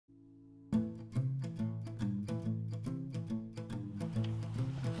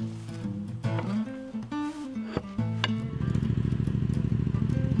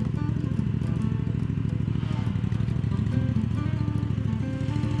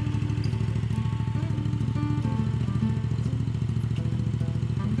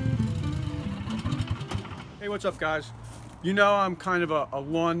what's up guys? You know I'm kind of a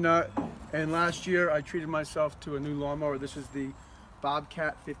lawn nut, and last year I treated myself to a new lawnmower. This is the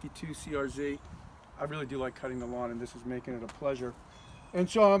Bob-Cat CRZ. I really do like cutting the lawn, and this is making it a pleasure. And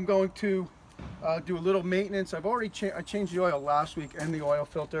so I'm going to do a little maintenance. I've already changed the oil last week and the oil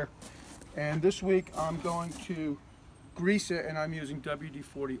filter, and this week I'm going to grease it, and I'm using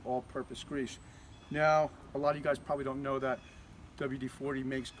WD-40 all-purpose grease. Now, a lot of you guys probably don't know that WD-40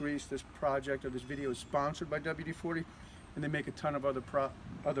 makes grease. This project or this video is sponsored by WD-40, and they make a ton of other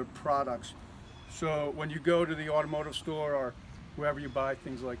products. So when you go to the automotive store or wherever you buy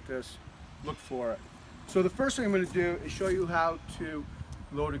things like this, look for it. So the first thing I'm going to do is show you how to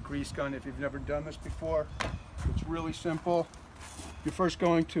load a grease gun if you've never done this before. It's really simple. You're first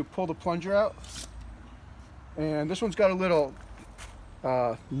going to pull the plunger out, and this one's got a little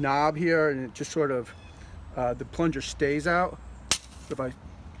knob here, and it just sort of the plunger stays out. If I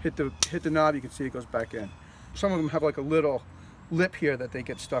hit the knob, you can see it goes back in. Some of them have like a little lip here that they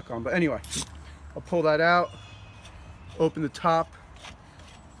get stuck on. But anyway, I'll pull that out, open the top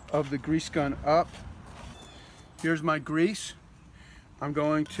of the grease gun up. Here's my grease. I'm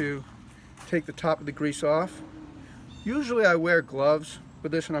going to take the top of the grease off. Usually I wear gloves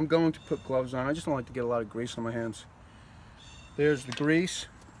with this, and I'm going to put gloves on. I just don't like to get a lot of grease on my hands. There's the grease,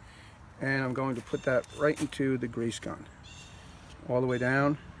 and I'm going to put that right into the grease gun, all the way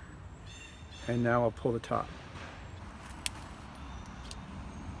down, and now I'll pull the top.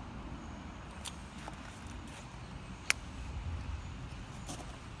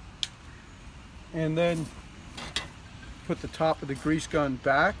 And then put the top of the grease gun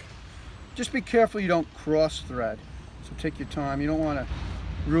back. Just be careful you don't cross thread, so take your time. You don't want to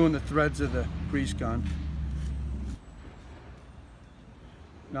ruin the threads of the grease gun.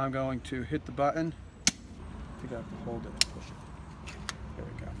 Now I'm going to hit the button. I think I have to hold it and push it. There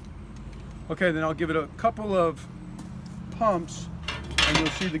we go. Okay, then I'll give it a couple of pumps, and you'll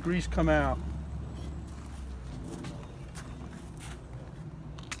see the grease come out.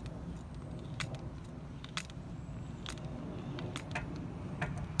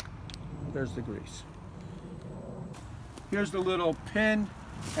 There's the grease. Here's the little pin,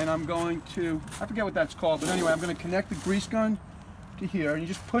 and I'm going to, I forget what that's called, but anyway, I'm going to connect the grease gun to here, and you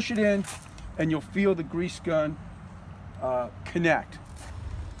just push it in, and you'll feel the grease gun connect.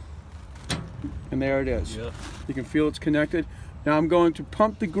 And there it is. Yeah. You can feel it's connected. Now I'm going to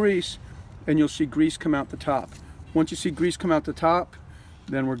pump the grease, and you'll see grease come out the top. Once you see grease come out the top,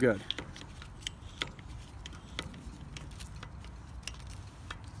 then we're good.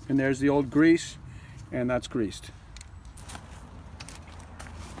 And there's the old grease, and that's greased.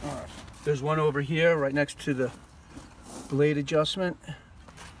 All right. There's one over here right next to the blade adjustment.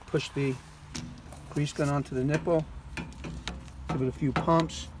 Push the grease gun onto the nipple, give it a few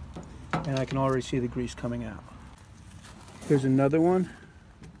pumps, and I can already see the grease coming out. Here's another one.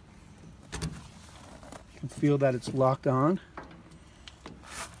 You can feel that it's locked on.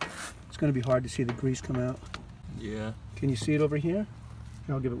 It's going to be hard to see the grease come out. Yeah. Can you see it over here?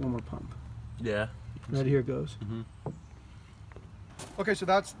 I'll give it one more pump. Yeah. Right here it goes. Mm-hmm. Okay, so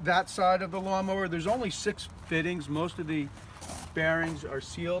that's that side of the lawnmower. There's only 6 fittings. Most of the bearings are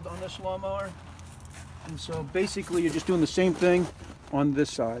sealed on this lawnmower. And so basically you're just doing the same thing on this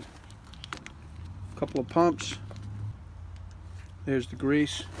side. A couple of pumps. There's the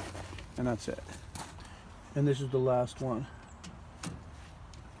grease, and that's it. And this is the last one.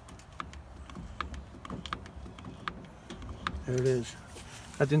 There it is.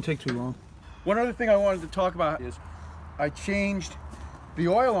 That didn't take too long. One other thing I wanted to talk about is I changed the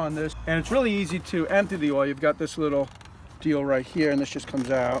oil on this, and it's really easy to empty the oil. You've got this little deal right here, and this just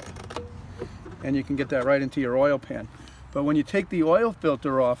comes out, and you can get that right into your oil pan. But when you take the oil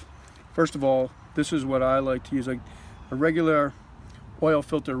filter off, first of all, this is what I like to use. Like a regular oil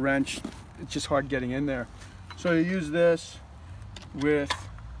filter wrench, it's just hard getting in there. So you use this with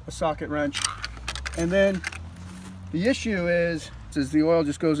a socket wrench, and then the issue is the oil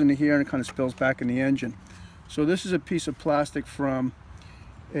just goes into here and it kind of spills back in the engine. So this is a piece of plastic from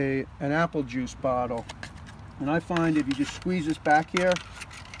an apple juice bottle, and I find if you just squeeze this back here,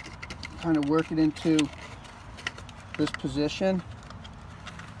 kind of work it into this position,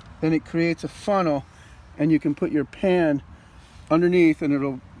 then it creates a funnel, and you can put your pan underneath and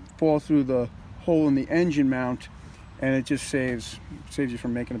it'll fall through the hole in the engine mount, and it just saves you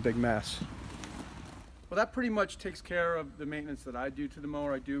from making a big mess. Well, that pretty much takes care of the maintenance that I do to the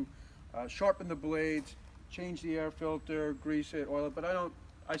mower. I do sharpen the blades, change the air filter, grease it, oil it, but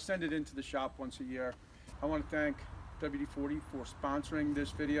I send it into the shop once a year. I want to thank WD-40 for sponsoring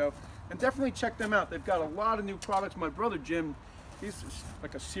this video, and definitely check them out. They've got a lot of new products. My brother Jim, he's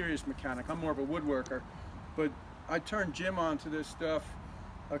like a serious mechanic. I'm more of a woodworker, But I turned Jim onto this stuff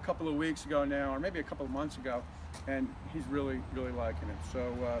a couple of weeks ago now, or maybe a couple of months ago, and he's really liking it.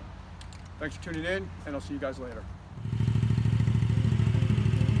 So thanks for tuning in, and I'll see you guys later.